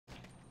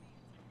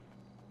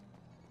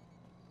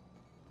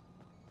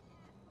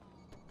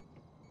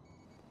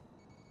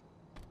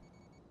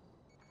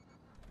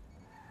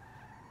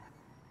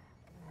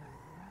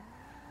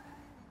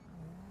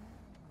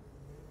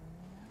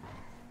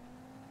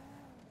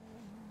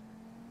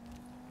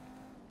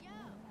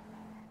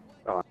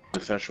A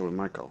session with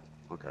Michael.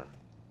 Okay.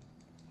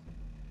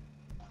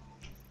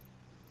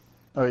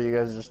 Oh, you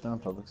guys are just in a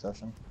public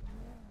session?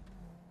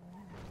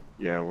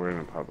 Yeah, we're in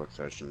a public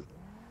session.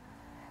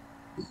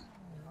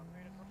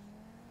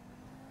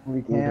 We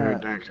Okay,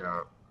 can't. thanks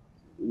out.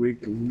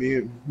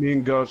 Me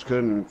and Ghost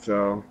couldn't,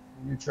 so.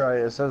 You try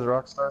it. It says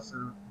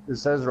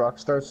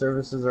Rockstar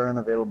services are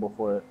unavailable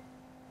for it.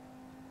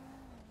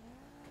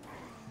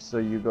 So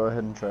you go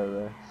ahead and try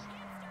Rex.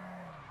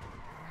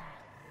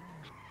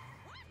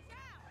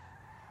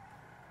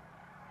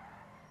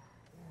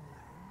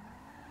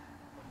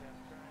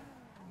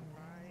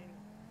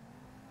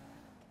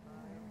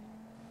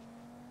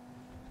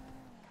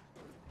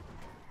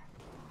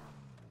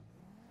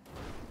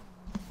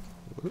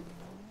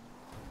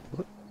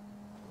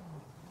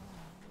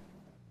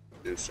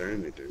 Didn't say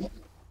anything.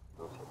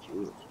 That's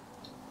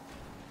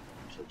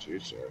what you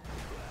said.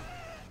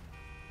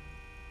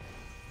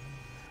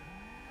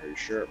 Are you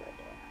sure about that?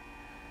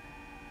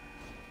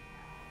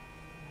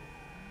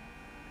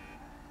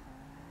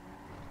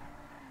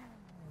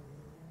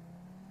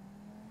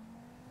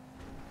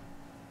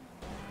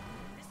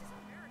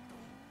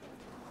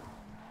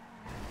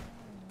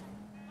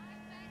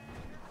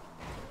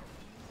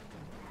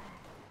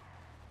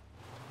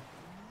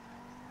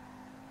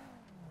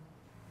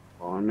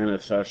 Well, I'm in a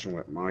session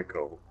with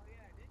Michael.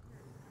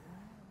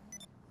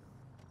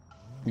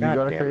 You God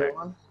gotta damn create it.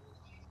 one?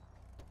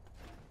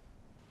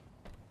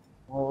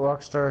 Well,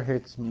 Rockstar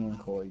hates me and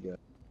Cole, I guess.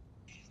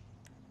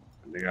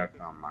 I think I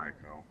found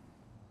Michael.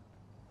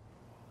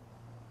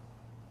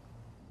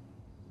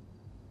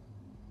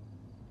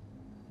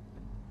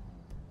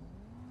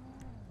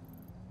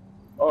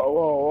 Oh,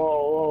 whoa,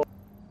 whoa, whoa.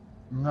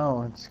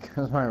 No, it's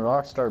because my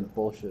Rockstar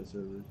bullshit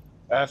servers.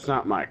 That's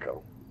not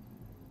Michael.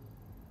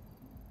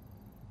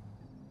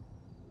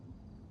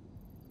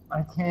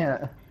 I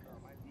can't.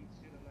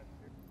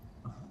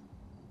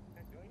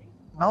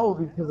 No,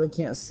 because I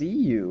can't see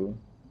you.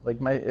 Like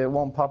it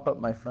won't pop up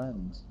my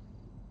friends.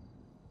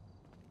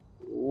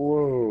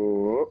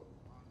 Whoa.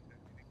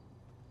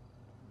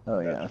 Oh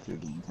yeah, through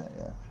the internet,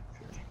 yeah.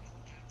 Sure.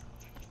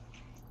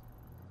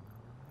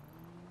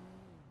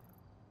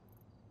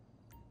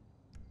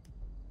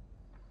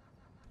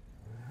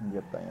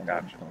 Yep, I am.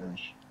 Gotcha.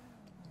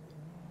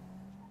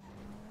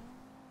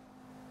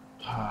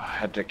 I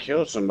had to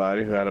kill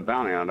somebody who had a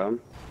bounty on them.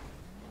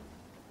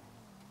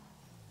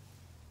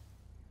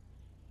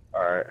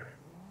 Alright.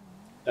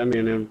 Send me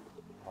an in.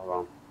 Hold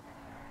on.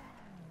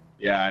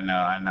 Yeah, I know.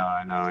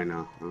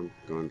 I'm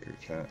going through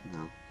chat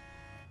now.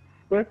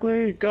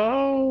 Quickly,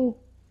 go!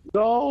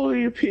 Go,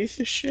 you piece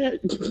of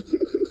shit!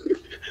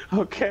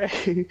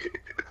 Okay.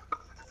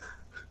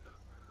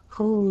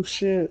 Oh,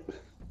 shit.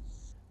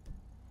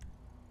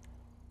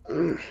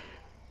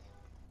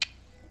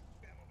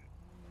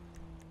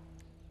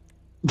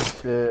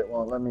 Shit,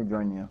 well, let me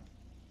join you.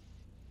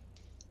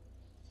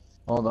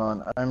 Hold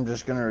on, I'm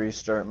just gonna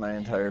restart my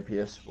entire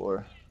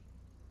PS4.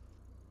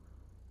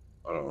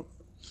 Oh,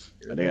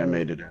 I think I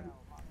made it in.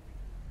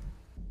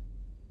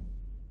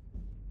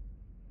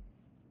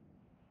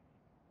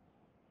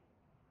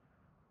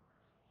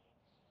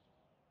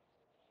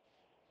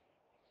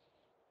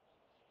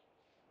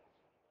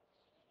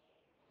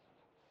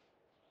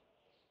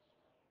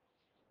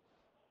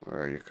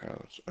 Where are you,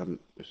 Carlos?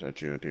 Is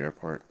that you at the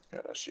airport?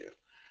 Yeah, that's you.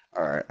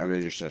 Alright, I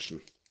made your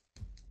session.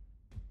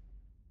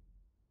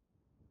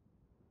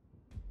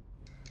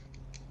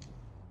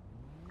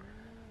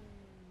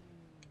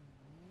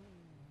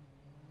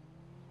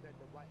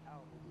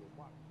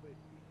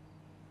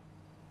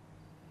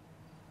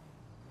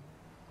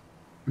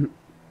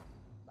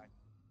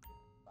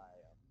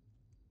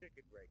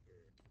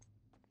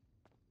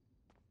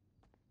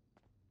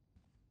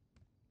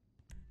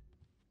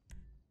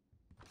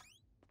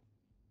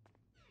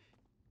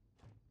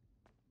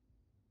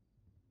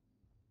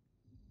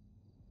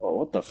 Oh,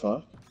 what the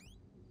fuck?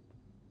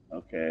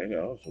 Okay,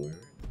 that was weird.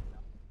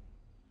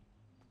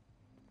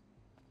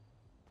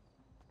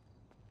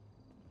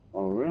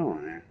 Oh,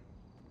 really?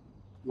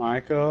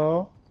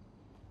 Michael?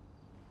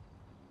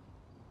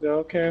 Is it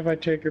okay if I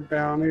take your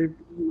bounty,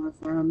 my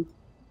friend?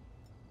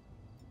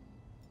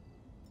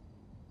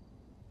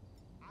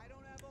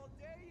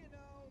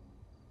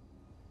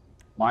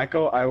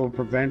 Michael, I will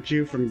prevent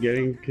you from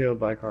getting killed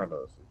by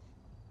Carlos.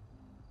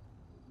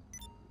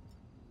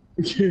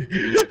 I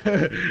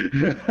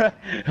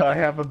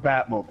have a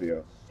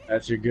Batmobile.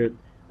 That's a good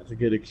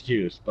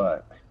excuse,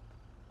 but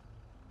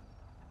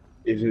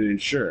is it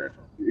insured?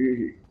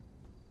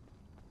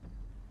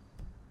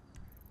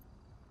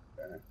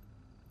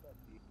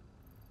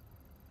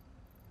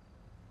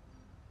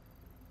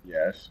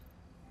 Yes.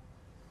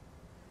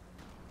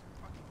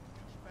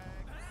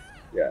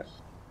 Yes.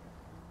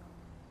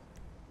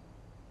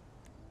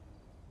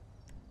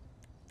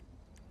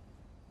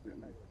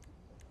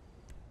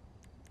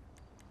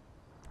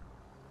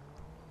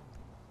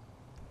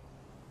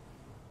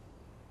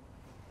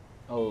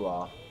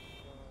 Hola.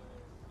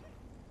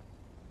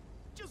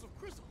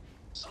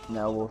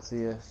 Now we'll see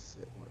if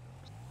it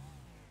works.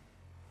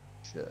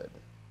 Should.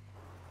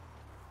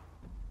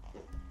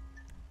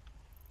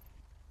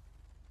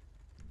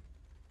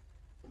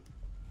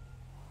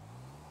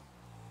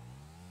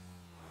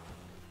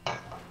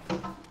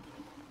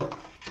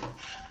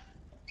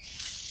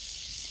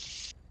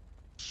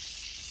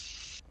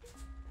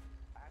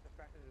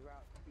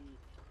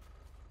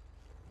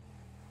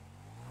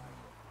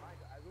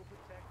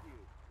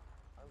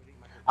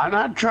 I'm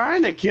not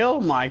trying to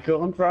kill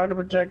Michael. I'm trying to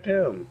protect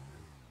him.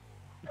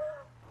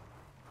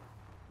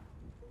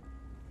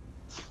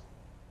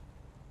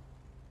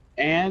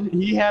 And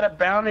he had a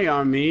bounty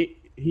on me.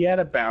 He had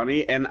a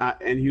bounty, and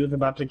he was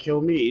about to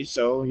kill me,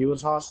 so he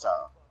was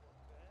hostile.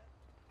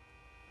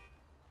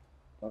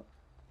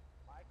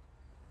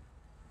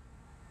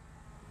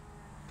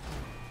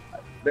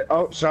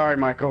 Oh, sorry,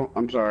 Michael.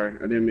 I'm sorry.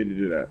 I didn't mean to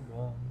do that.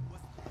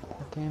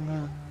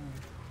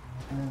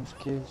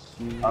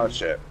 Oh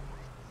shit.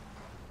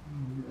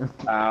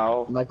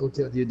 Ow. Michael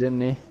killed you,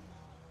 didn't he?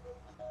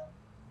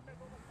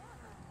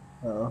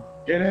 Oh.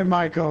 Get in,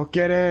 Michael.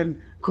 Get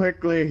in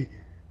quickly.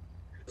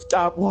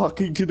 Stop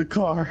walking to the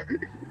car.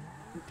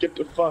 Get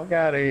the fuck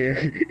out of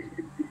here.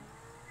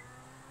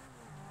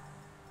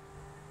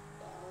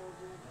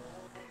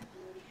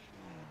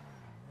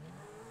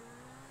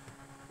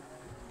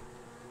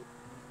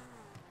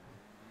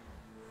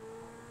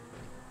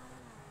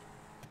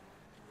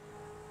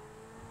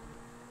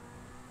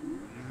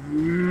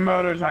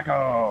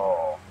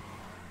 Motorcycle.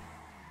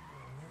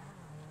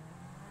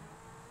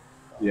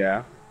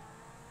 Yeah.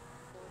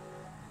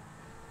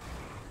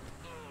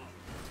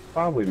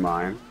 Probably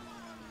mine.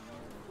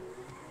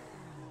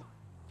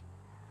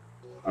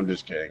 I'm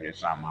just kidding,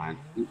 it's not mine.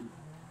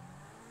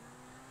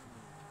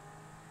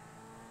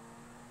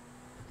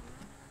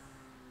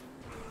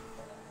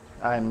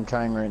 I'm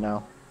trying right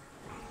now.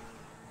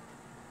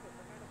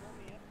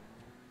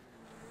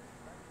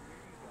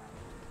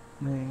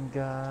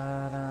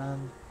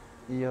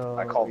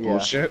 I call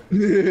bullshit.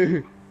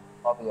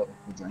 I'll be up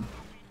if you join.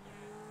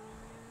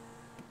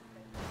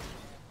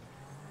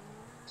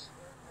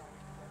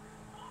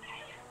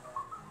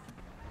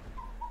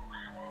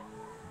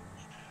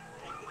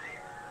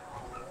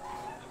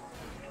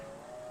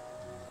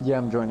 Yeah,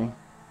 I'm joining.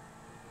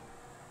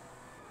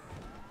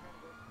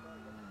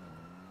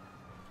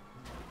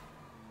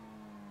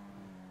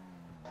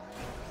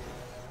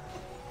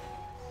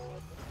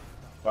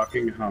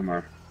 Fucking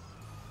Hummer.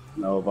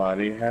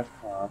 Nobody has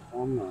cough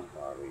on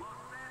nobody.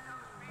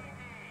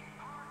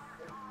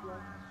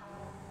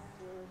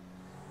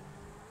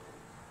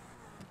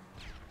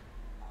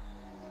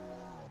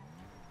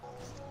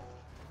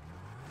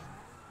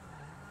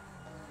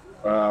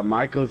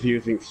 Michael's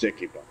using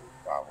sticky buttons,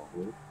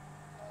 probably.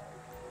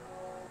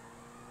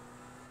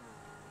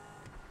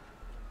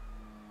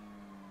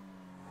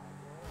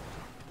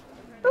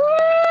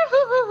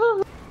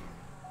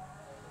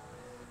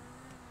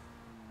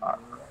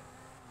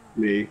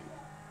 Me.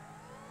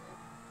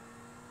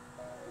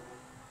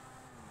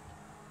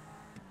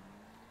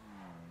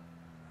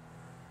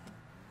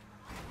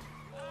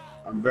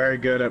 I'm very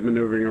good at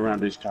maneuvering around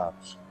these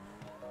cops.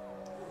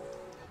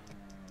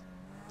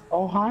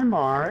 Oh, hi,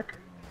 Mark.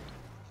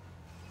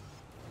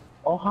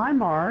 Oh, hi,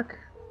 Mark.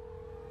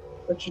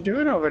 What you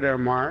doing over there,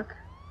 Mark?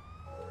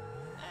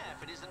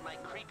 If it isn't my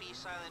creepy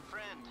silent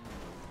friend,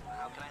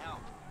 how can I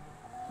help?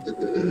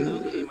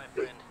 Okay, my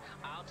friend.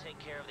 I'll take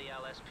care of the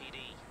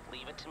LSPD.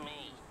 Leave it to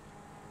me.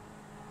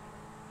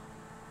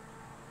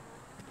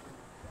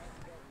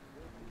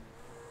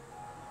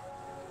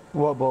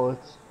 What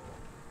bullets?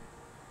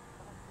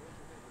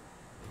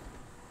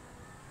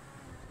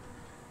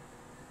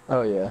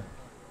 Oh yeah.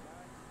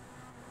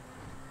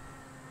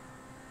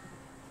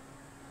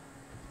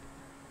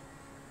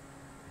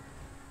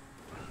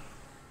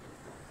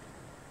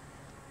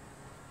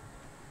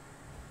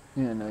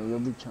 Yeah, no, you'll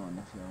be chilling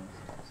if you want.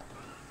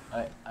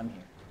 Alright, I'm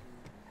here.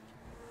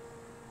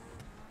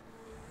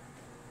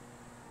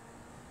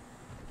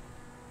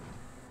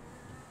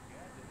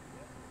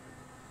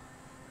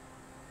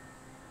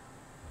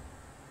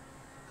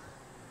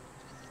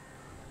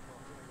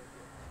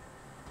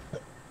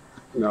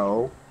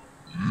 No.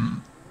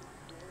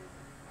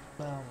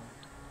 Well.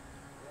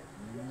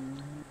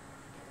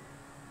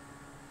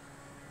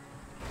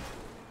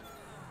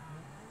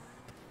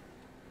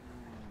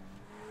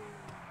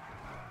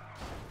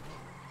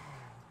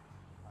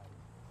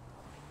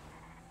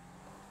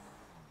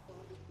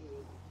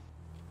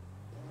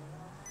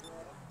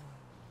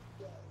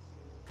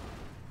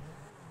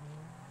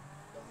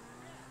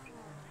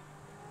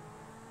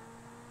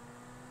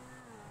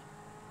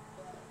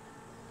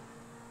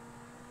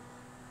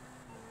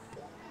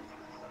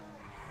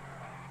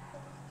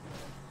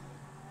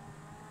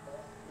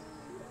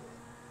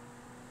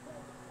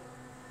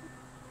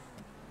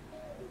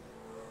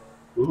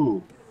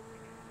 Ooh.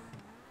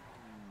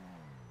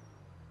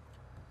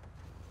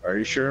 Are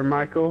you sure,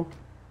 Michael?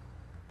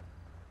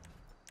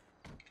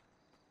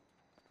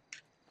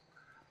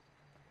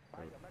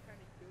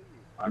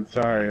 I'm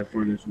sorry if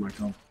we're this,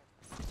 Michael.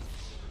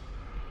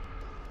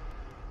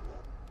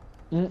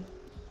 Mm.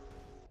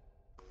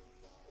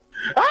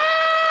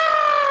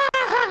 Ah!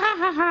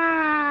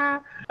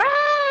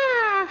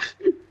 Ah!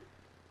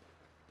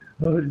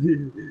 Oh,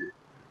 dude.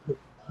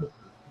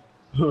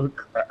 Oh,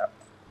 crap.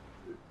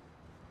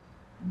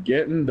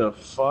 Getting the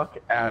fuck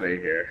out of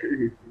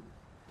here.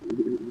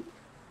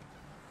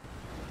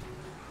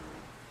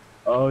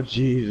 Oh,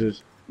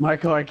 Jesus.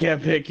 Michael, I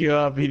can't pick you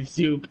up. He's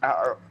too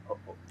powerful.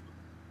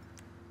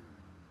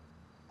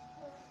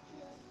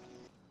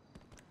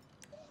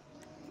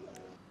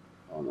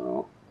 Oh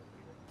no.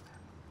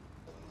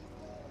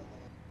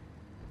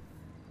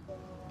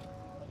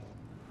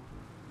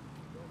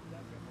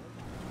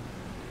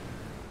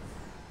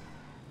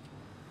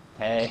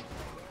 Hey.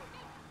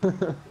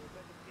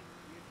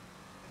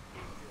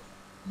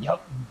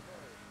 Yup.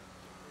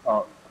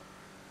 Oh.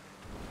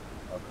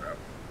 Oh crap.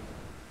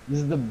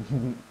 This is the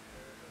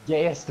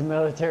gayest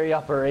military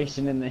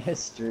operation in the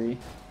history.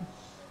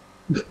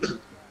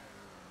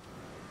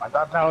 I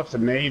thought that was the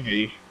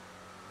Navy.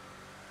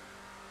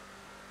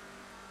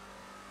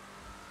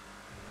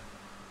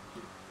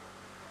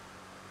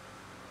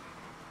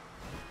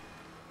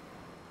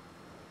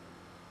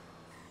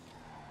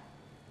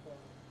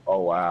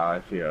 Oh wow,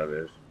 I see how it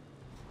is.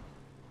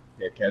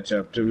 Yeah, catch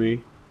up to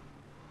me.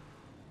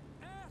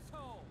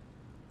 Asshole!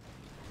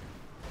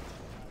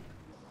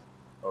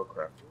 Oh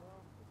crap.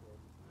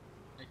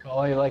 I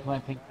call you like my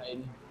pink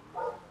titan.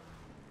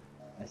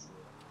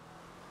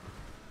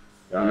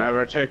 You'll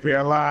never take me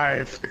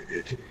alive.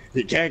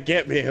 You can't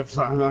get me if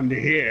I'm under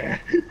here.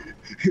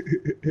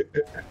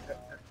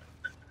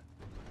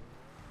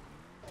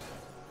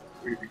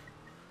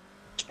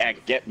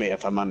 Can't get me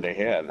if I'm under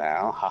here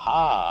now.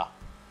 Haha.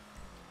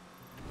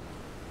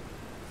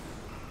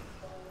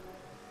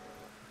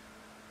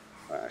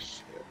 Ah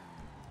shit.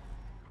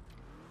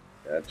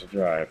 Got to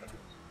drive.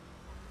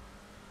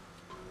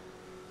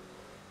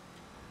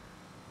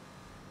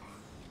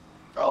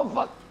 Oh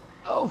fuck!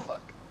 Oh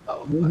fuck!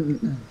 Oh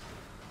fuck!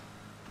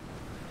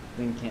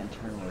 Thing can't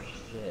turn worth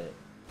shit.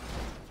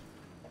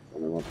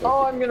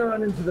 Oh, I'm gonna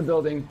run into the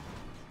building.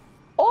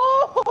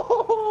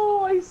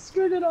 Oh, I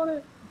skirted on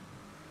it.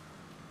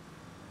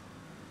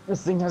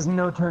 This thing has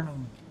no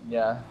turning.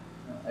 Yeah,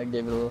 I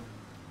gave it a little.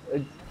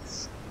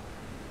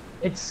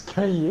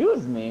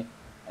 Excuse me.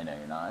 I know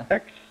you're not.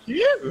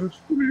 Excuse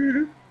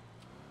me.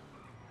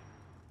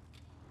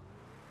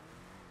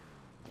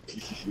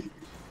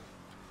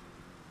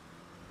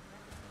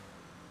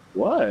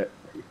 What?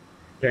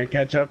 Can't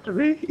catch up to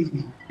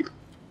me?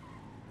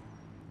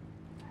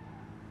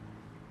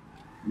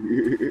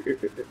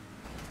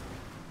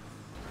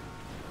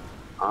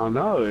 I don't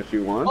know if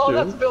you want to. Oh,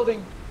 that's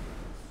building.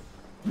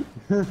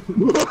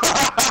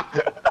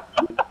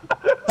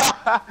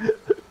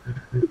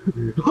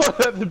 Oh,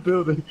 that's the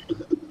building.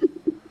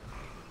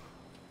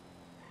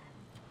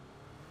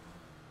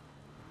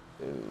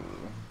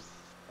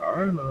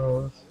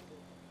 Carlos.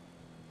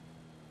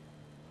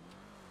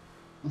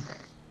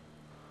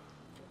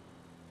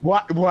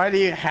 Why do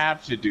you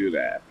have to do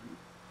that?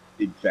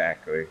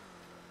 Exactly.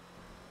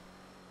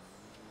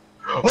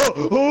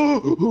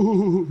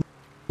 Oh!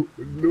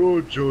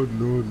 No, Joe,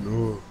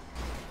 no.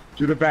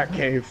 To the back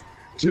cave.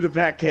 To the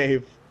back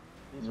cave.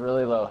 He's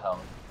really low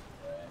health.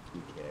 If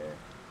you care.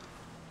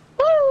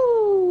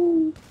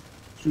 Woo!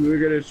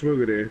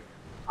 Swoogity.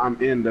 I'm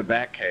in the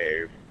back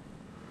cave.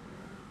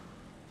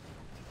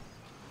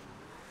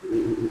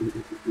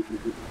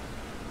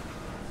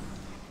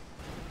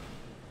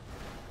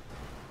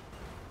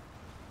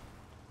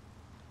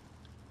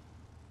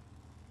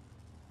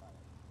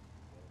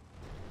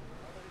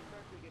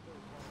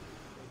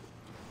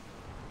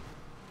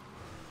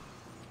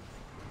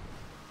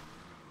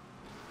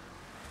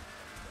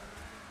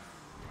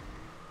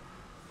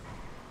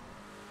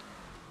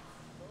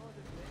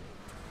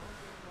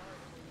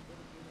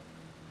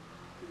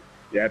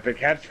 You have to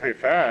catch me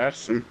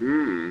first.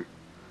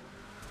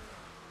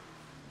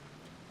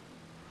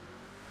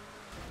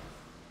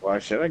 Why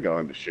should I go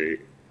on the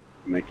street?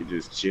 And they could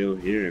just chill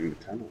here in the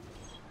tunnels.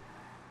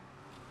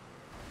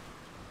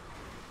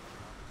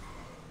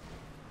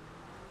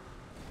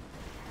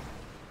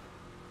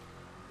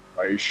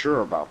 Are you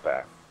sure about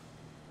that?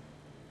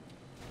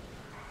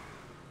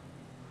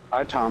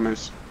 Hi,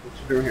 Thomas. What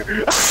you doing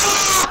here?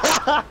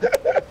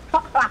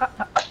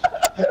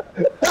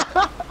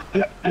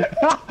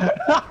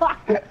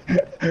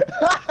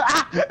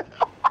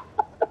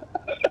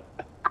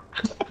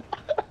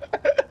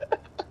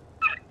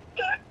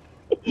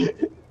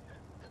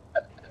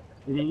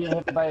 Did he get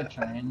hit by a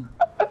train?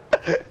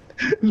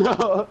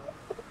 No.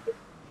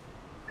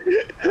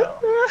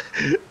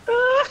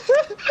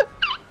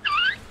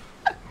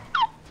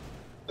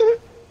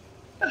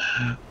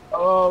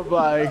 Oh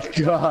my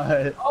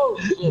god. Oh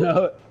shit.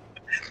 No.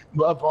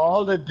 Of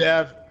all the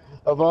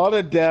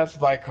deaths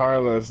by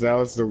Carlos, that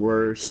was the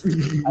worst.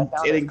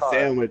 Getting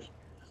sandwiched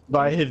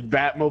by his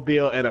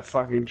Batmobile and a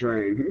fucking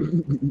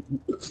train.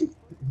 That's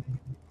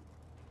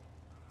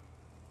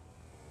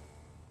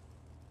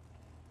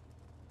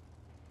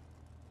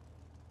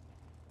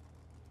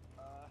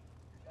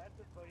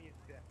the funniest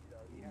death,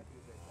 though. You have to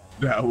admit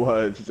that. That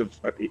was the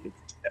funniest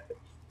death.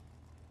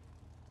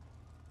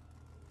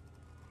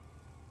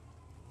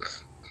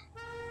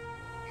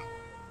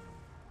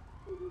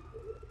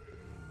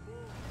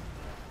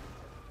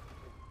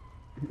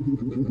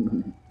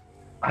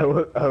 I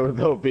was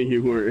hoping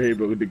you were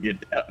able to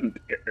get down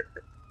there.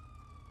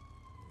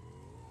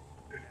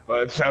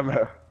 But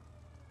somehow.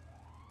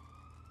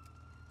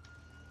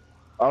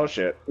 Oh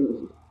shit.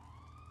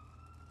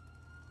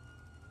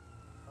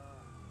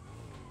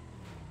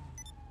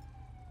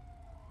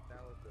 That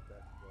was the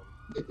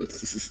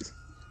best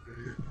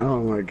one.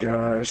 Oh my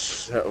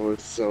gosh, that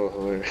was so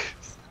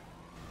hilarious.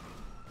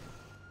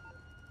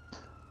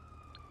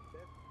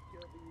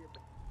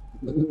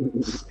 Best kill of the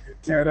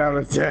year. 10 out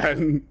of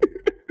 10.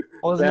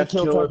 Wasn't a Best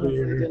kill kill of the technically,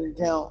 year. didn't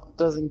count.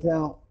 Doesn't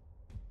count.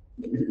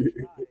 Oh,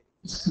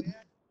 yeah.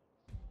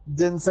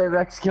 Didn't say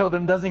Rex killed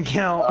him, doesn't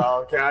count.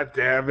 Oh god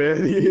damn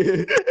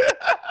it.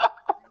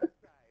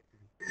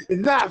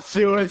 It's not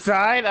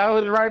suicide. I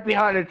was right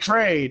behind a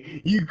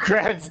train. You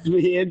crashed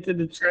me into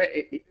the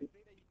train.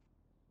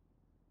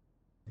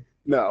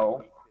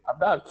 No, I'm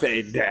not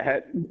saying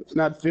that. It's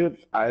not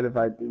suicide if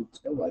I do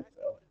kill myself.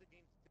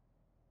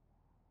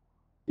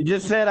 You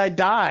just said I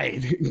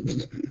died.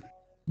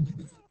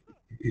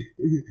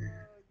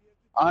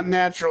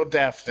 Unnatural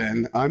death,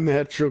 then.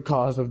 Unnatural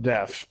cause of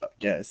death.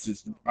 Yes,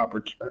 it's the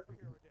proper term.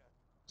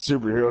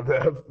 Superhero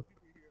death.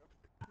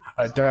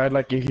 I died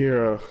like a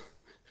hero.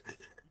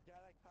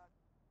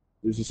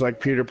 This is like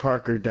Peter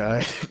Parker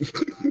died.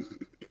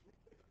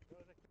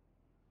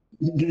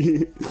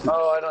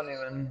 Oh, I don't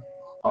even.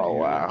 Oh,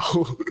 wow.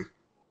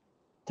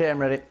 Okay, I'm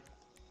ready.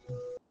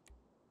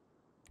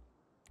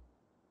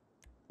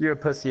 You're a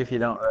pussy if you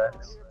don't,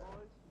 Rex.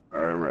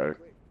 Alright, I'm ready.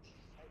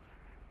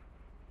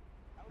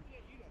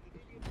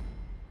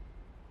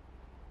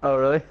 Oh,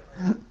 really?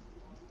 I was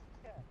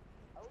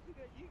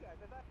looking at you guys.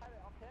 I thought I had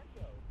it on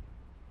Tango.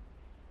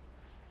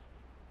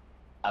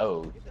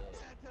 Oh.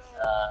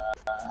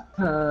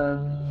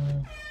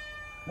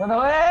 Run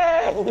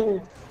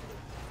away!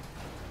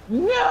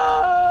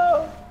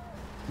 No!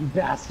 You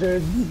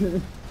bastards!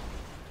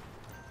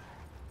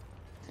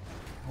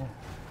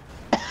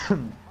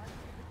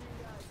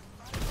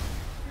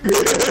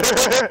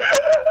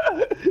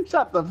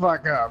 Shut the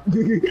fuck up.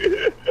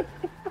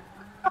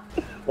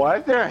 Why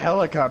is there a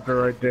helicopter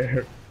right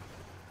there?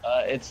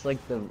 It's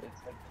like the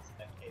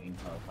spectating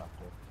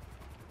helicopter.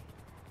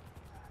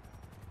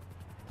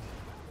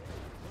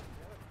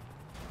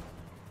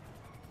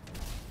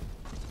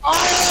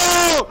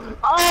 Oh!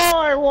 Oh,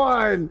 I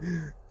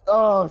won!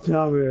 Oh,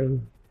 tell me.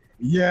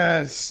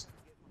 Yes.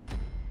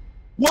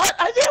 What?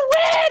 I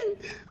didn't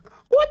win!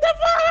 What the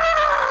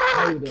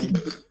Oh, you fuck?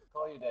 did.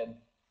 Oh, you did.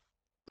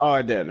 Oh,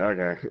 I did.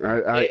 Okay.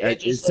 It It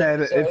just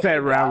said like- so it if said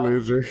you round die-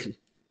 loser.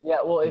 Yeah,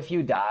 well, if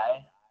you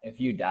die,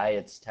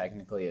 it's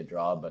technically a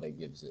draw, but it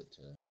gives it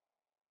to.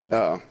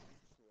 Oh.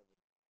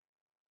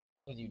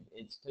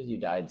 It's because you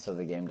died, so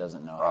the game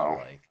doesn't know Oh. how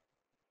like.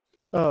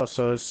 Oh,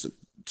 so it's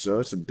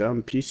a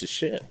dumb piece of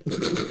shit.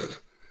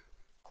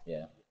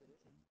 Yeah.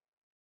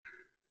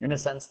 In a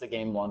sense, the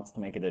game wants to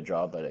make it a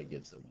draw, but it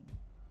gives a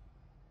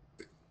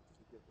win.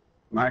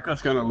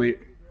 Michael's gonna leave.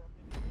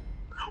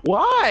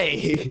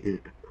 Why?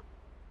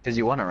 Because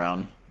you won a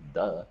round.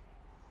 Duh.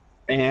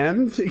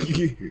 And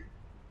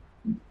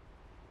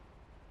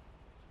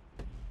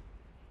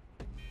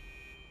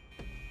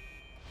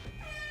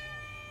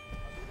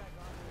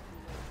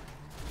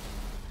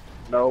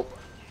nope.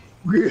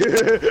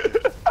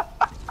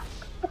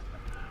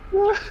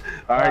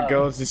 Alright,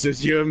 Ghost, it's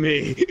just you and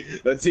me.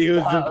 Let's see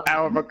who's the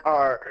power of a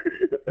car.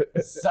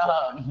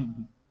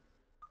 Some.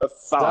 I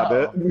saw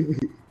it.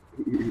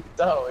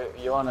 So,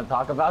 you want to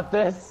talk about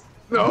this?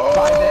 No!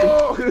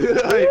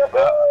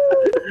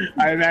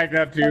 I backed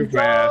up too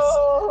fast.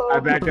 I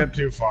backed up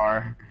too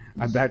far.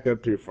 I backed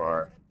up too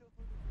far.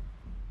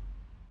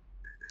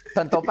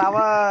 Tanto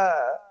power!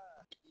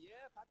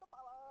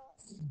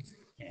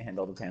 Can't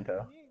handle the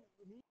Tanto.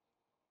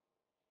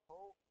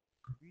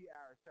 We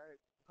are starting.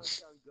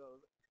 Touchdown goes.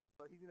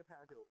 But he's gonna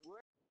pass it.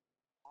 We're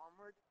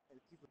armored and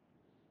super.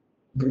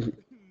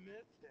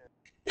 Missed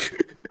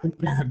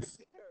him.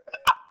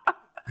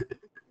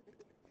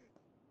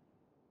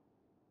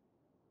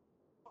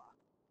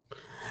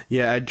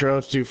 Yeah, I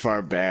drove too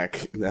far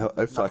back.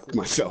 I fucked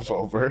myself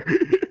over.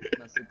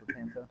 No Super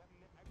Tanto.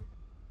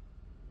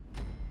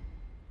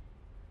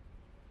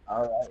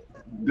 Alright.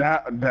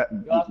 That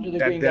Go after the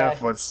that green death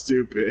guy. was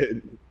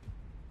stupid.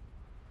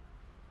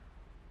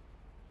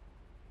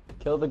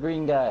 Kill the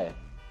green guy.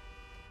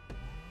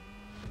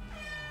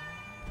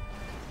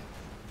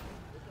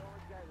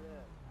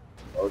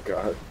 Oh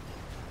god.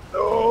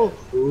 No!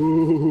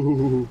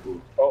 Ooh.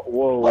 Oh,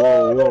 whoa,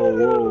 whoa, whoa,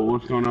 whoa.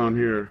 What's going on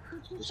here?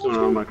 What's going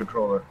on with my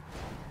controller?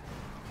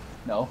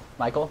 No,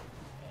 Michael?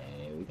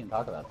 Hey, we can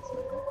talk about this,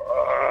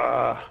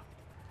 Michael.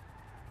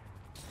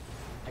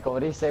 Michael, what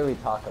do you say we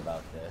talk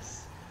about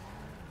this?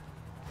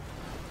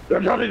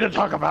 There's nothing to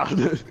talk about.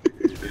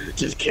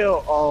 Just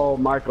kill. Oh,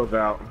 Michael's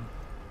out.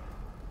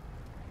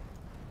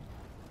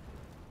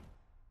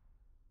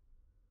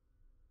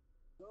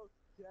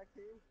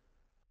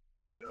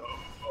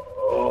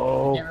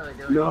 Oh, Can't really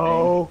do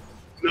no.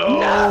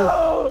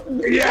 No.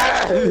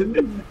 Yes.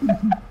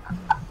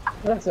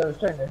 That's what I was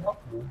trying to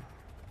help you.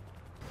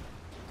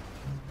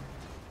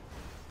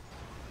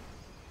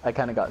 I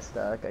kind of got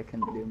stuck. I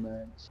couldn't do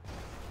much.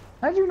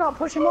 How'd you not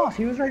push him off?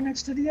 He was right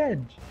next to the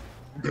edge.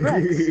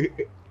 Rex.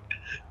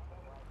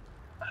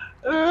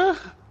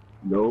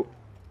 Nope.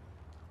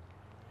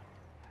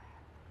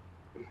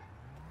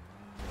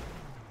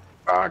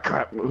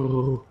 crap.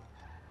 Ooh.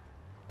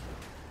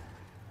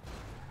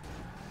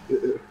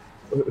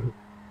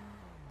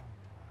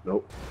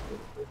 Nope.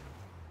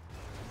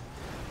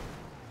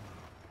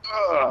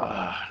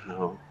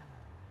 No.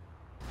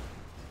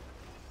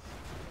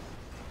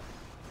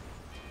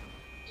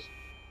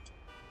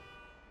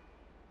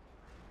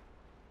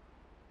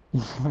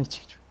 Why did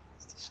you try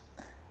this?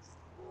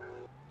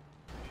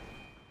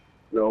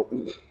 Nope.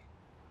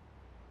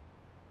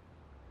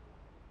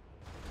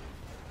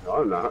 No,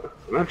 I'm not.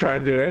 I'm not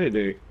trying to do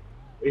anything.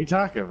 What are you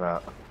talking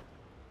about?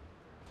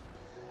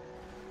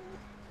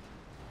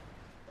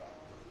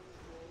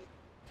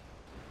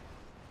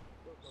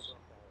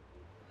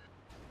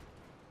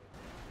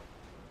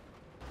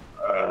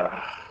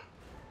 Uh,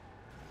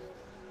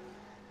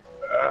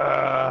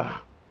 uh,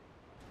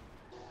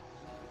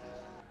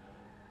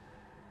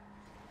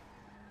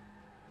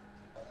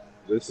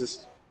 this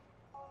is...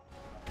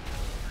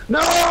 No!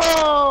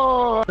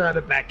 I'm trying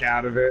to back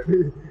out of it.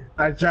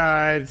 I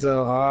tried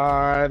so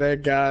hard, I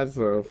got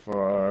so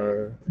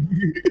far.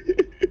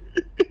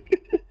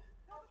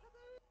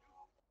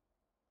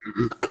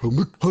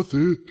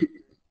 Kamikaze.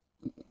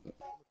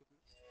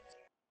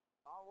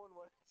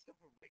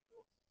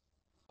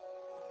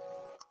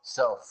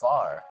 So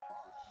far.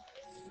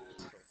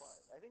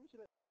 I think we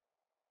should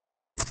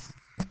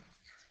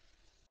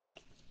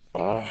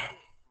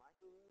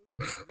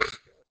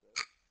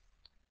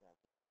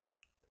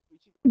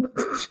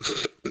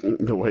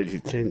The way you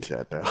change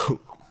that, though.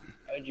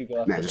 How did you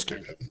go Nah, after just the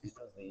kidding. Kansas?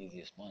 That was the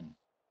easiest one.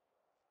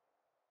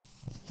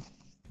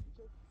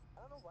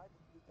 I don't know why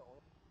this is the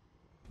only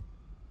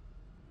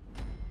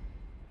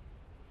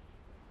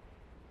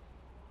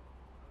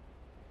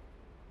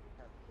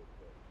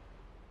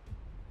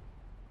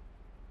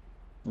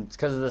It's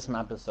because this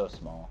map is so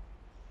small.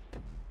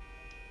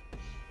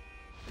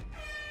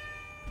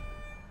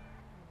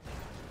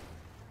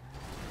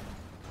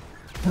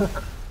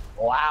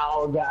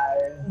 Wow,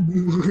 guys.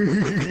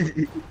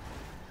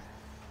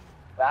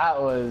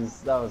 That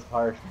was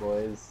harsh,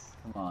 boys.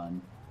 Come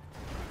on.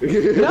 No!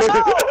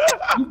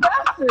 You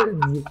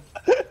bastards!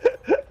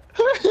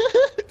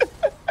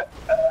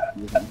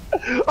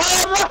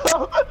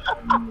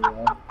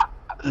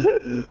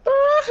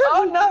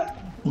 Oh no!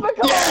 Look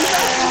how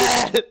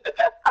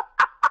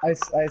I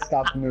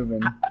stopped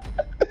moving.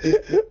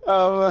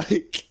 Oh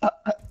my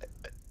god.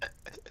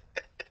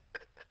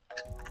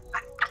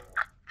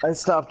 I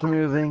stopped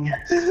moving.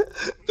 The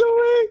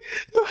way.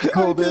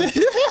 Hold it.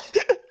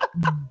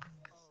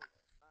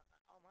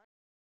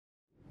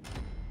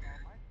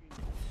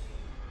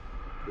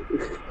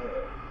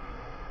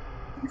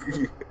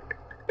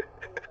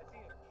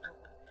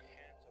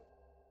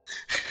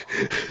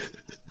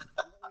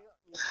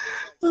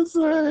 I'm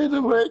sorry,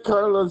 the way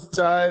Carlos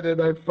died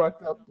and I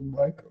fucked up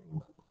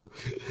Michael.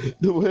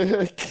 The way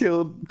I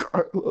killed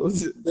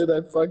Carlos and then I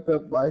fucked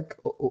up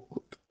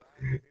Michael.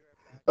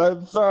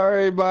 I'm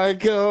sorry,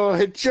 Michael.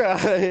 I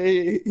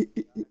tried.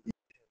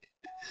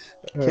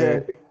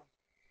 Okay.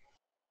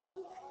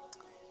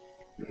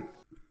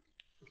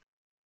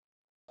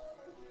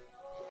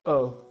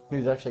 Oh,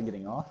 he's actually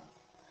getting off?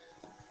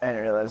 I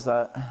didn't realize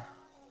that.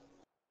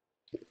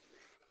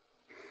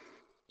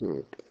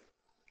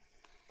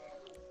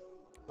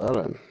 Well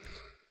then.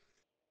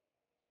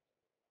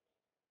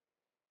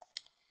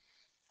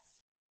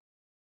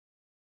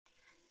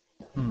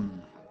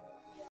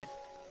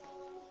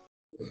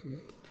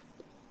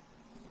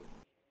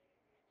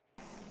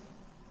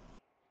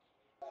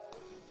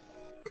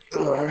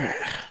 Alright.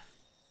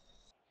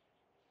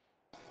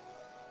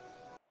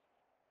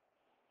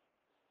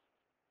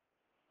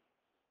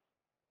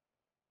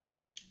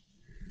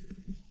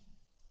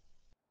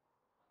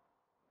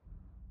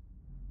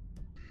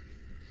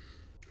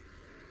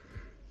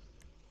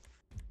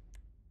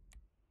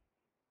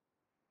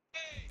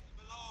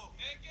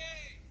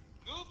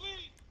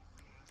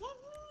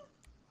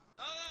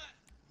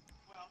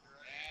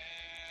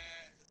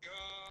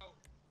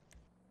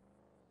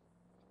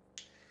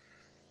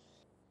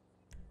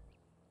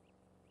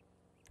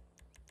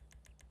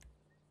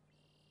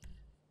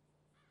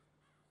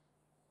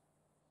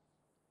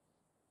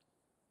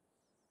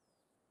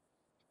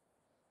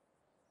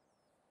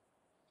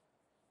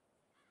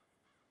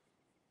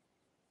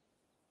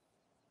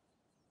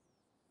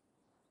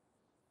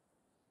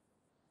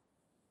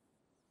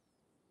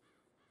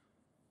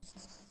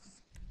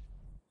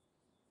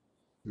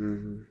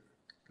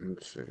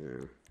 Let's see.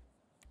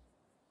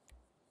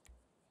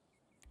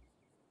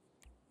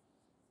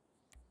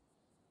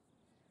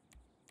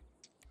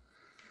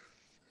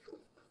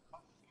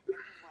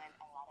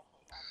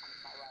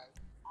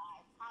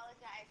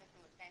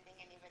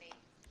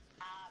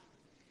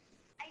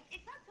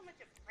 It's not so much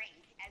a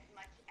prank as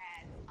much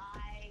as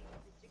I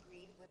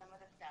disagreed with some of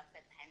the stuff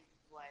that Pence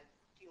was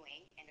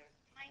doing and was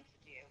trying to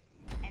do.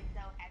 And so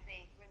as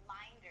a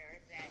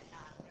reminder that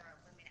there are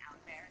women out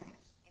there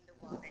in the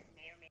world that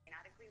may or may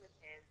not agree with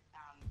his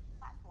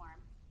platform,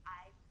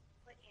 I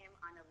put him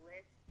on a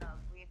list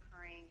of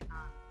reoccurring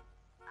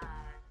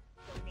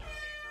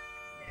donations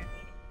that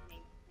are made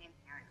to Planned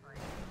Parenthood.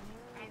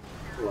 And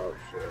so, Oh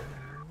shit.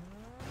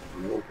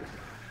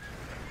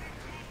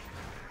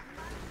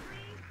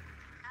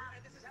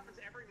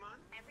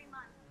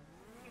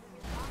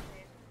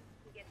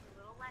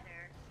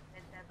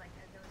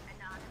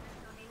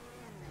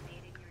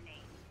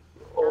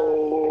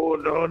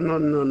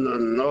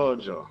 no,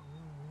 Joe.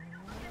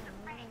 It's a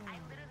prank. I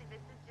literally, this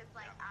is just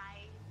like,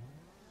 I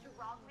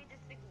strongly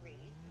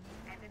disagree.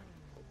 And it's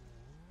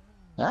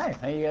Hi,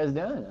 how you guys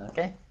doing?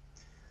 Okay.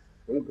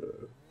 I'm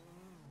good.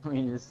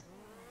 We just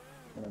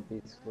gonna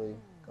peacefully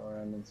go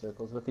around in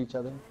circles with each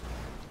other.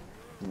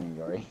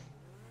 Yori.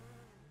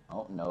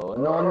 Oh no,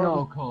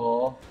 no,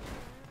 Cole.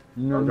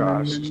 No, Oh,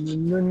 gosh.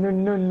 no.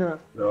 No,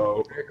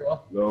 Very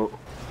cool. no.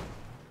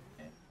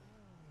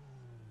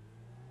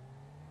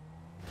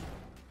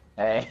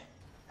 Hey,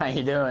 how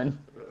you doing?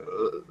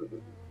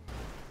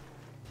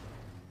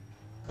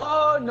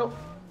 Oh no.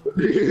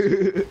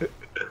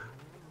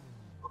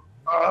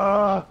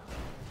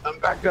 I'm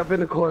backed up in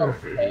the corner.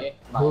 Okay,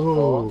 Michael.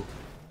 Oh.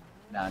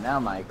 Now,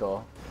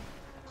 Michael.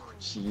 Oh,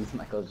 jeez,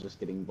 Michael's just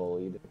getting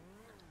bullied.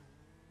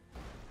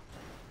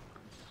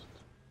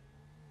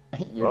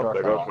 Your Oh, door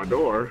there fell goes off. my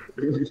door.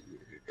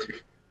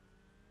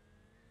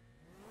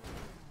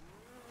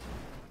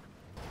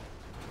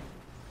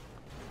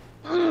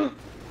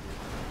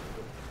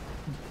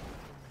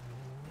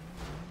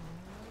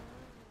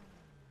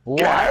 What?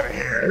 Get out of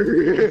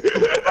here.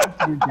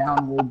 You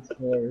downward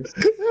stairs.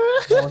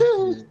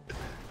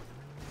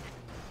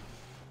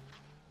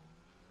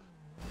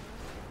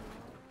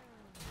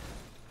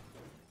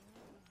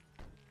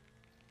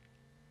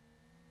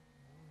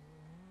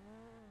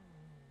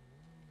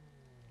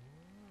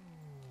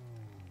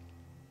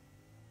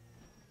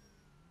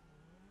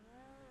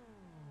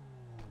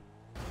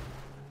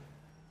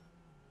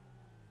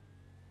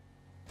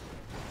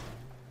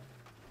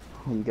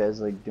 You guys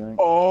like doing?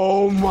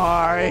 Oh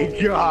my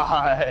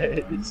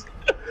gosh.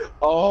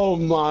 Oh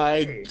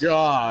my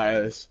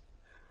gosh.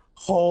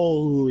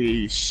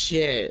 Holy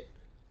shit.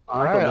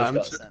 Alright, Michael I'm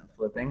just got sent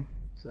flipping.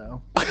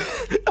 So.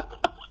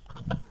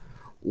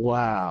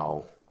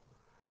 wow.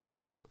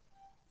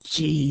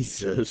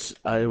 Jesus.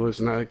 I was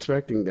not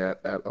expecting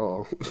that at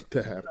all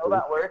to happen. Oh,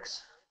 that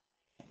works.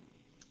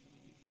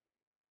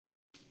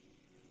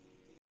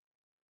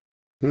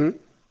 Hmm?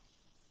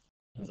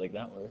 I was like,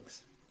 that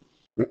works.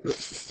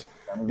 Yes,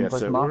 Don't even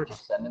push it him off, works.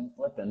 just send him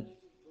flipping.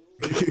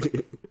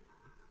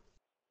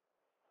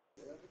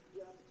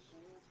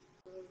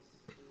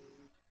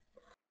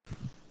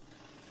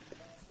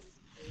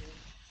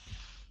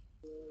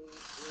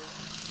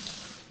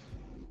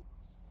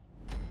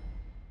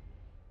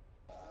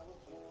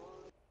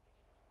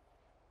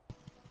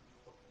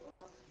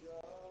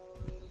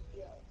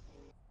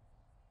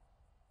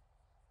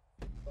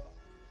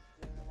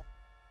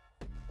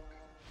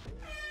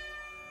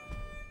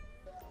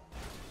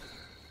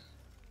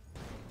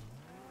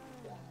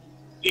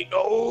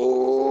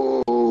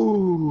 Oh!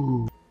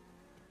 Oh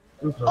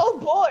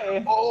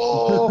boy!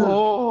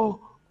 Oh!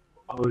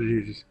 Oh,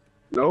 Jesus.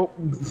 Nope.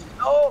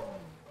 Oh!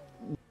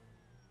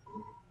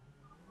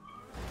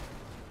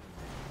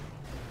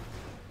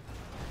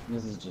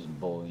 This is just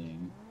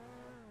bullying.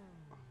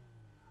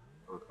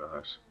 Oh,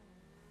 gosh.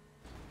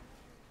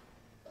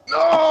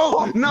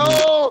 No!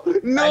 No!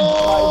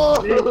 No!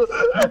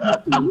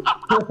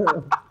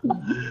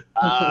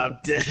 I'm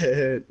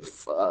dead.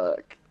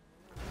 Fuck.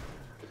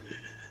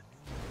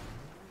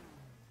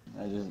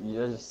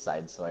 You just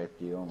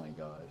sideswiped you. Oh my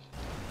gosh.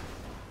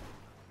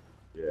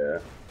 Yeah.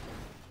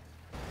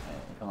 Hey,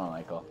 come on,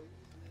 Michael.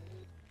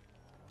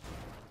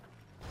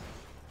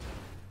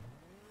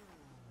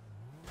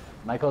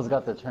 Michael's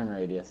got the turn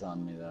radius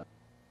on me though.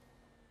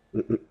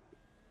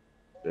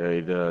 Yeah,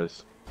 he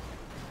does.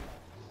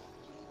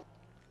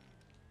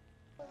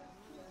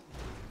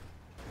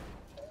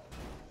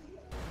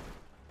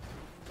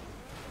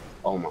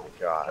 Oh my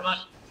gosh.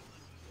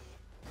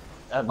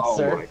 Oh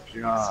Sir, my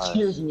gosh.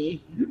 excuse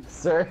me,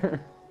 sir.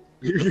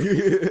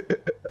 Jesus.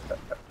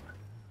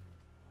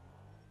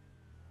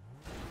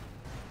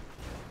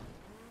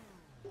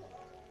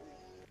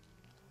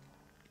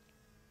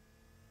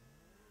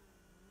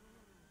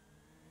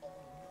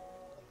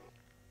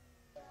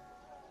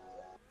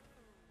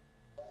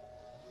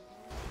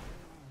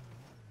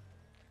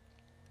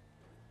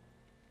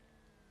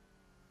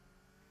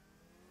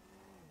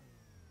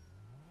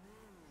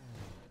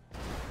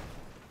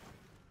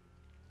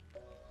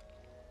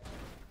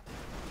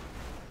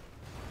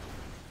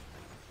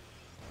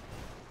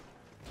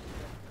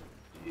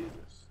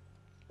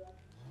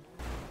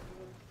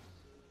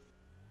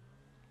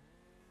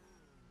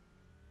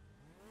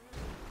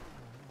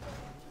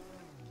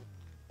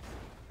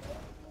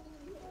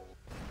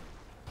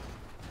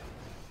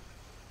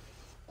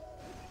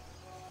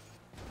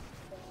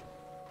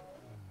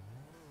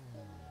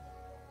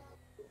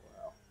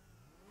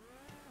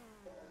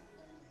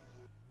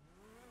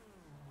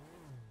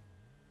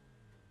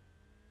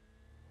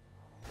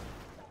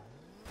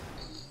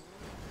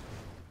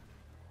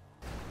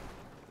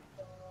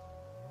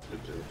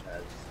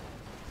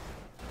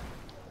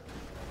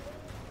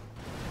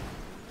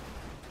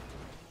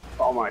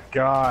 Oh my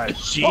God,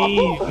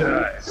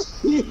 Jesus!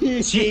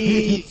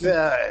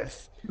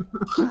 Jesus!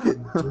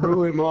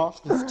 Threw him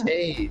off the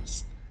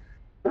stage.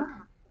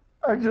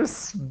 I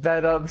just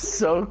sped up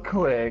so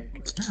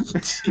quick.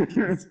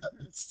 Jesus.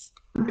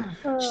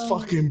 It's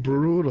fucking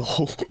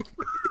brutal.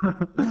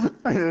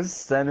 I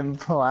just sent him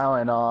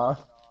plowing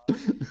off.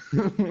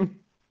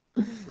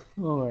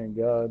 Oh my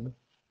god.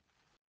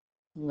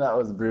 That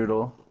was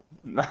brutal.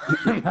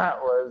 That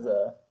was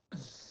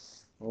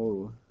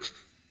oh.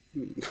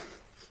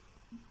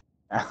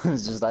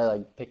 I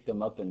like picked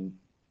him up and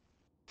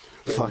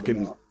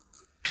Fucking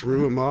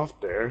threw him off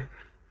there.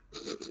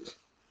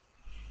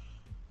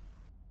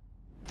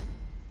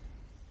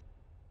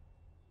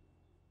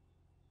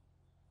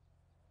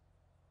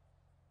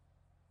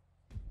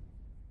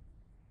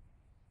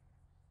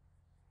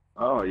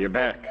 Oh, you're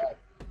back.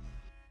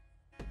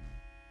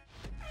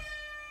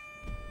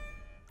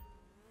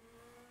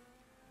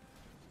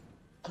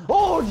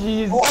 Oh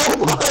jeez! Oh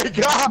my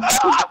god!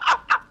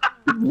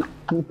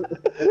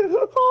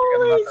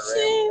 Holy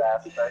shit!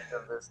 Aspect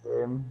of this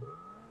game.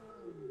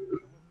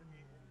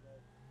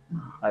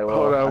 I will.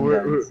 Hold on, I'm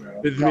we're, dead,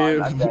 so. it's No, me.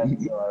 I'm dead,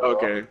 so I will.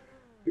 Okay.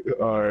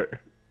 Alright.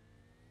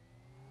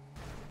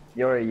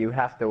 Yori, you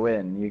have to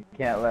win. You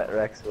can't let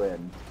Rex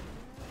win.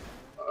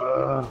 Me,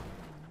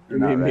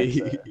 Not Rex,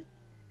 me.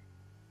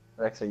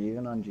 Rex, are you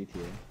even on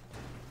GTA?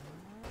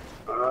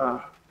 Uh,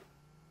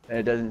 And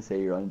it doesn't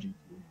say you're on GTA.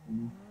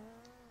 I'm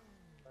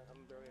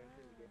barely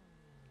entering the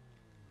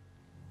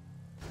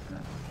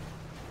game.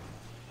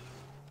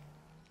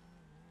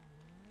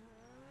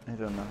 I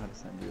don't know how to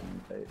send you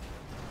an invite.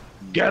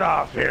 get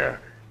off here!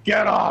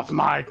 Get off,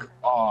 Mike!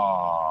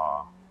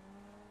 Aww.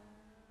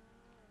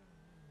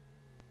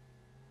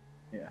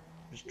 Yeah,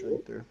 just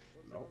straight through.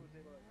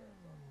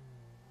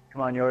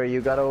 Come on, Yori,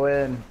 you gotta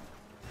win.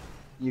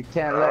 You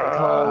can't let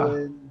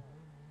Cole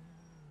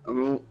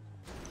win.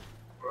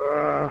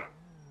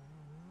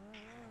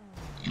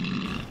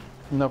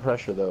 No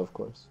pressure, though, of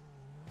course.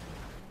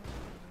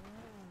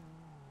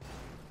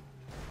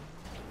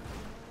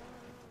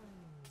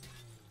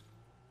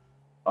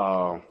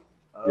 Oh.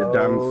 You're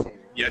done.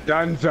 You're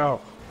done,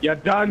 so. You're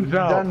done, so.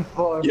 Done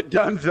for. You're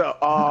done, so.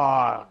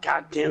 Oh,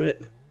 god damn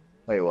it.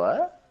 Wait,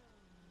 what?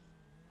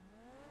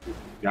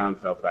 Got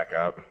himself back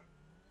up.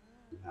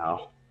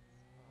 No.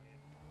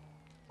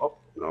 Oh,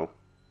 no.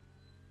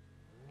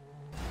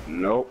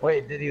 Nope.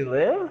 Wait, did he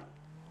live?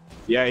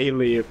 Yeah, he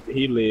lived.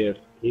 He lived.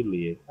 He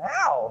lived.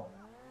 Ow!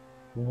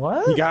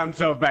 What? He got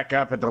himself back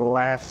up at the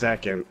last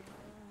second.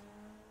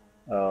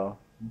 Oh,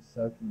 he's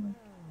sucking.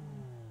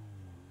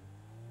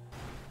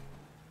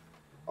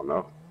 Oh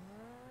no.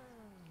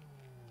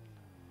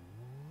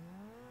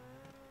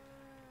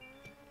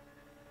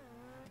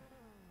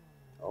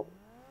 Oh.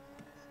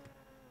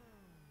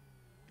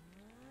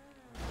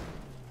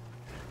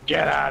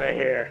 Get out of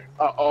here.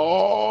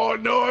 Oh,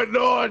 no,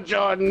 no,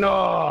 John,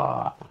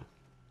 no.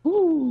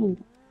 Woo.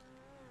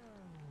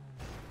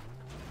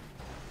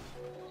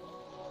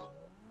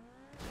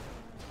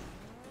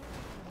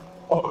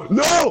 Oh,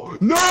 no,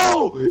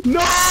 no,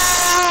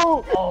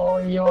 no. Oh,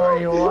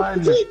 Yori won.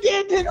 He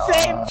did the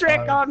same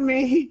trick on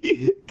me.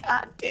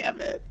 God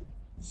damn it.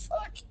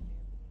 Fuck.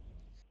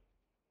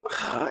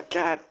 Oh,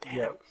 God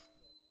damn.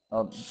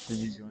 Oh, did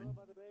you join?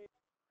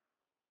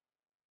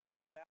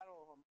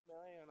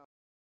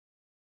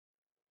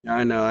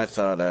 I know, I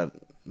saw that.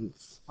 Bill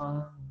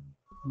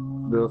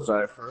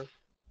Cipher.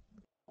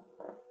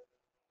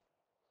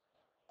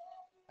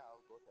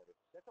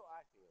 That's how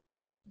I feel.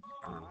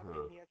 I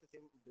think he has the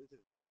same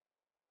business.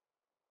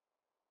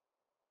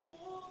 If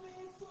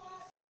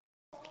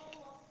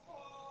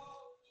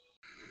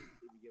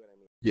you get what I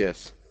mean.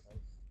 Yes.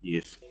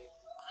 Yes.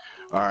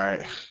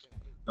 Alright.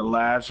 The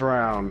last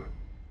round.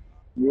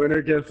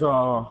 Winner gets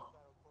all.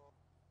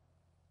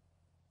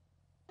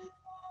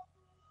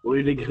 What do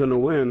you think he's gonna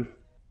win?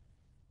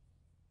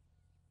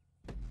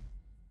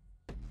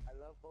 I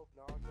love both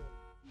Naruto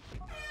and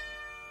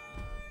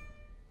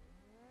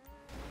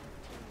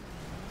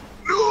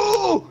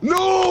No!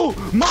 No!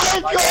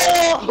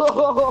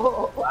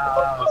 Michael! Wow,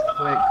 that was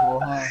quick, cool,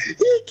 huh?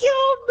 He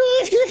killed me!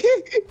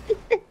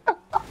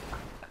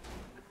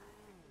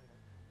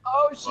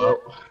 Oh, shit.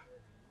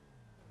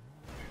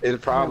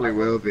 It probably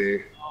will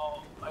be.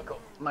 Oh,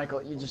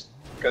 Michael, you just...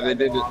 Because they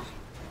did it.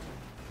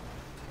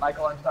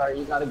 Michael, I'm sorry,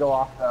 you gotta go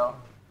off, though.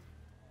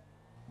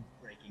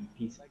 Breaking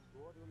piece.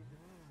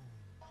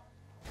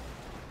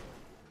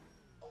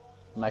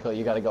 Michael,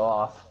 you gotta go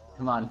off.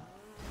 Come on.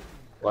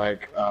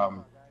 Like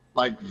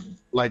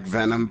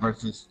Venom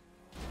versus...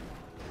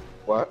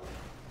 What?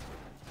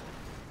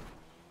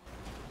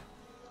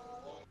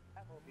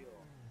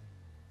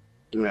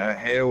 I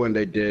hate when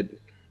they do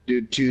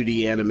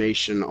 2D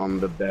animation on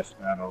the best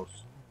battles.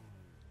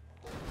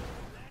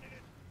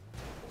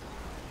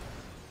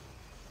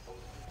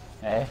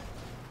 Hey?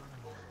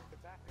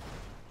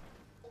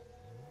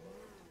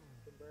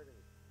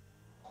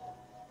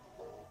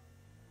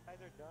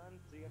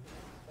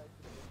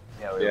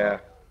 Yeah.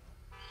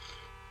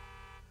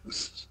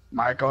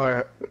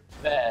 Michael,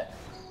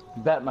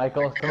 Bet,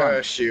 Michael. Come on.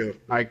 curse you.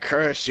 I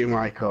curse you,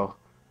 Michael,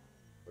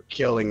 for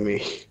killing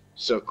me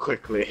so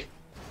quickly.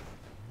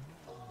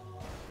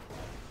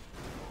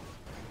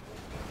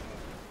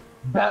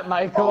 Bet,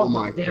 Michael. Oh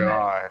my Damn it.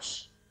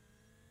 gosh.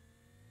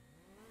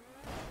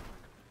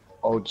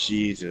 Oh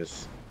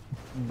Jesus.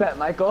 Bet,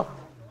 Michael.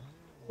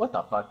 What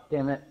the fuck?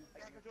 Damn it. I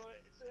can't control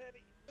it. It's so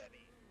heavy. It's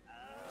heavy.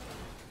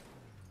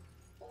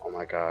 Oh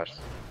my gosh.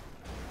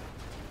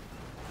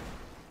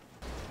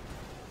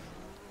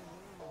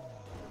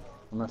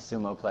 I'm gonna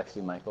sumoplex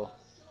you, Michael.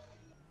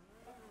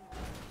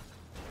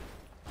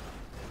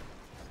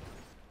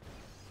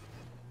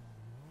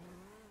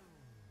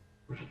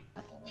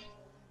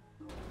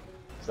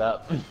 What's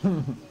up?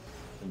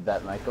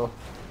 Bet, Michael.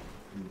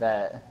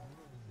 Bet.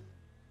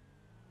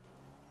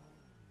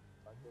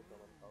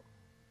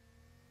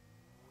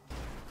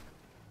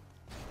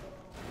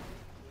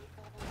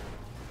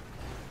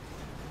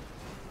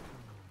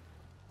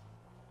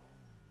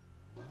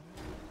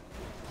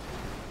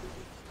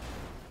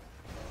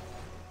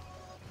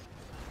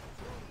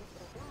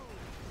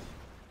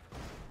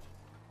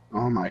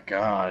 Oh my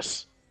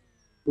gosh.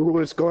 Who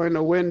is going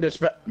to win this?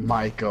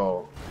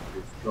 Michael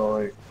is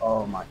going.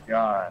 Oh my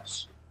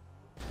gosh.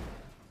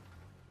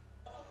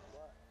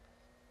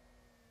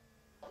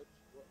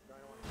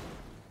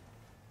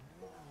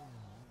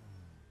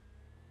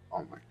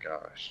 Oh my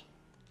gosh.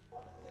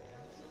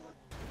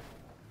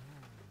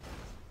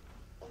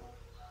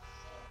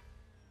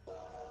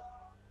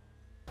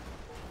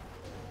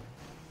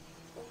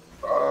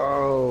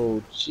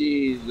 Oh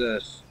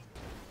Jesus.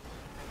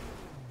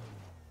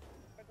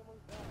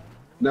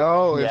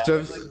 No, it's Yeah.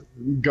 just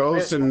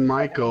Ghost and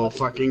Michael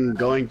fucking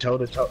going toe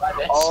to toe.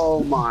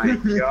 Oh my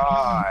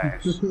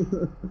gosh.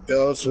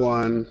 Ghost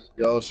won.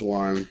 Ghost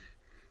won.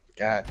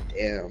 God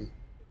damn.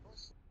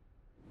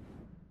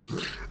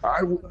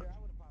 I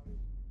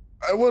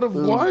would have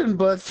won,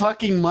 but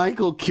fucking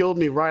Michael killed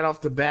me right off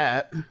the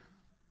bat.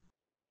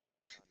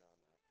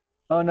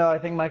 Oh no, I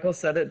think Michael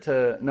set it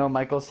to. No,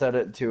 Michael set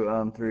it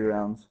to 3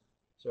 rounds.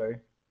 Sorry.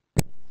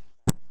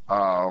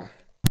 Oh.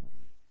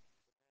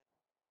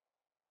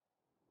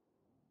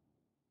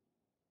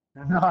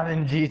 Not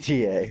in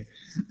GTA.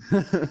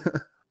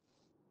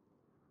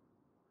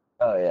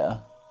 Oh yeah.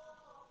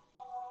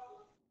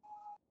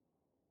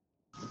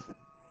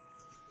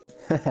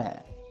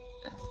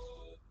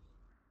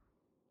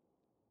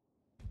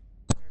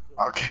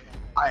 Okay.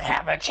 I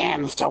have a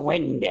chance to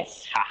win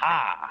this.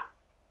 Haha.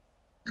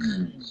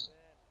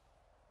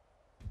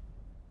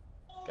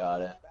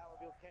 Got it.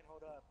 Batmobile can't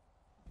hold up.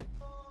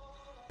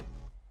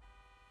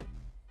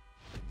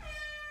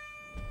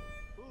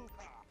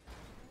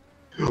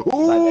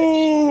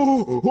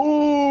 Ooh,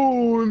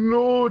 ooh,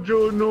 no,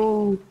 Joe,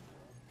 no.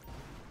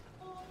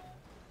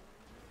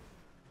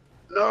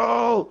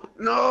 No,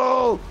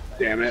 no.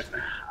 Damn it.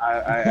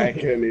 I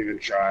couldn't even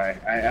try.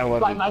 I Bye,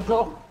 wasn't.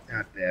 Michael.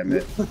 God damn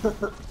it.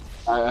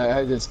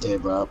 I just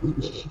gave up.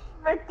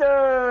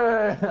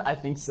 Victor! I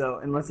think so,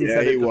 unless he Yeah,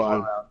 set it he to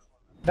won. 4 rounds.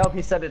 Nope,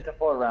 he set it to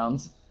 4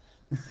 rounds.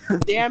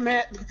 Damn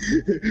it.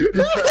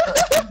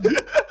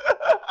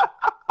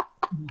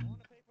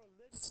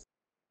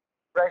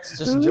 Rex,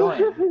 just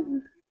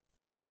join.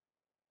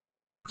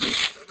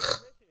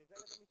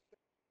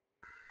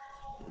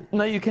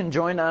 No, you can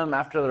join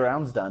after the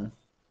round's done.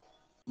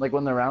 Like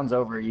when the round's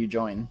over, you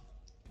join.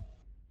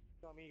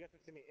 No, I mean, you got to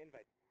send me an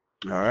invite.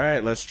 All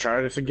right, let's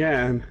try this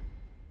again.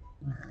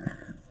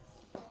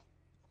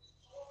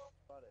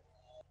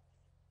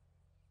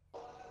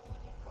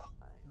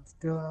 Let's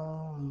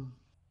go.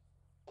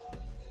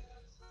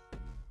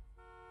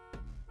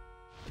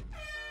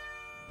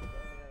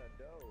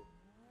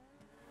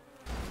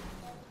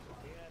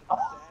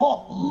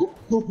 Oh,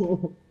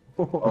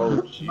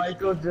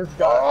 Michael just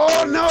got.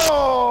 oh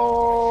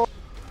no!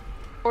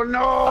 Oh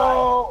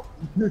no!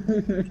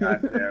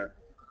 God damn.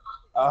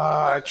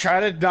 I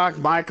tried to knock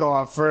Michael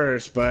off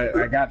first, but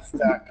I got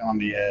stuck on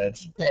the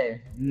edge.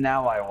 Okay,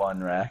 now I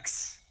won,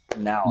 Rex.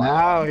 Now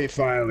Now he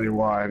finally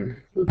won.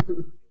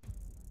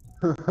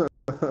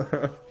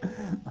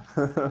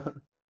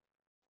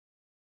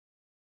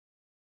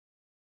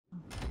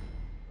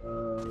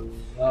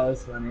 That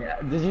was funny.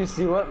 Did you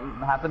see what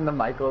happened to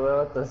Michael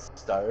though at the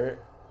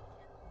start?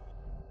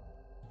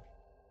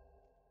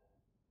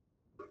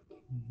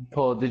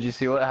 Cole, did you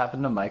see what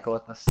happened to Michael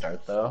at the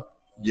start though?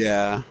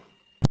 Yeah.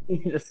 He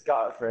just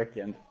got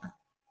frickin'.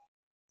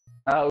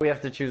 Oh, we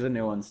have to choose a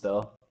new one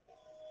still.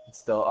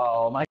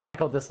 Oh,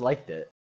 Michael disliked it.